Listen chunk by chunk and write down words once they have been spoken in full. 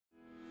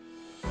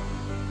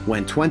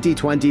When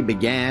 2020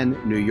 began,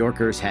 New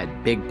Yorkers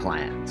had big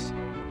plans.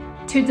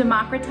 To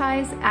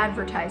democratize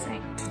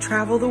advertising. To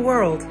travel the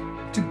world.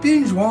 To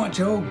binge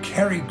watch old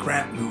Cary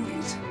Grant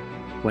movies.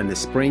 When the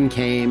spring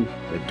came,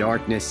 the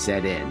darkness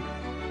set in,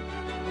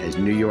 as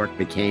New York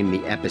became the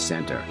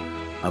epicenter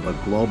of a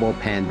global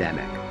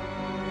pandemic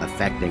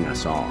affecting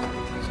us all.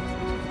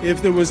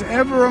 If there was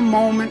ever a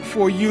moment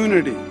for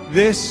unity,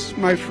 this,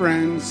 my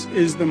friends,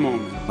 is the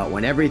moment. But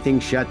when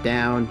everything shut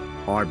down,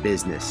 our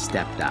business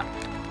stepped up.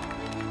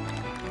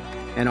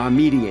 And our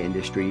media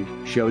industry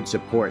showed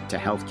support to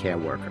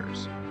healthcare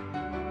workers.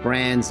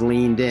 Brands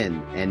leaned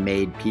in and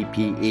made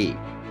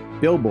PPE.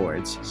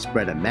 Billboards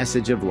spread a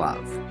message of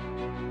love.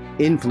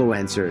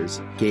 Influencers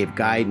gave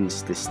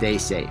guidance to stay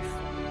safe.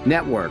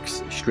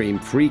 Networks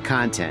streamed free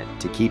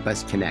content to keep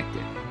us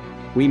connected.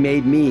 We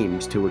made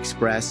memes to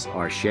express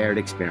our shared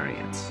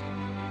experience.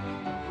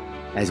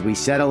 As we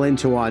settle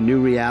into our new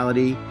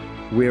reality,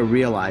 we're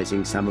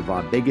realizing some of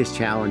our biggest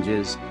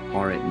challenges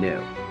aren't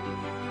new.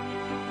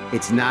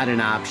 It's not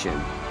an option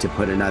to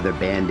put another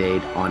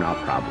Band-Aid on our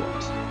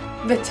problems.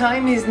 The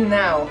time is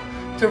now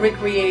to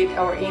recreate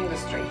our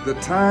industry. The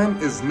time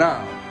is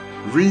now.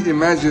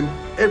 Reimagine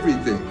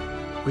everything.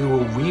 We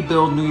will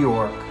rebuild New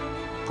York,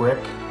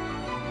 brick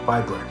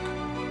by brick.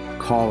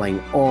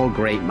 Calling all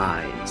great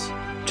minds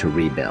to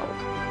rebuild.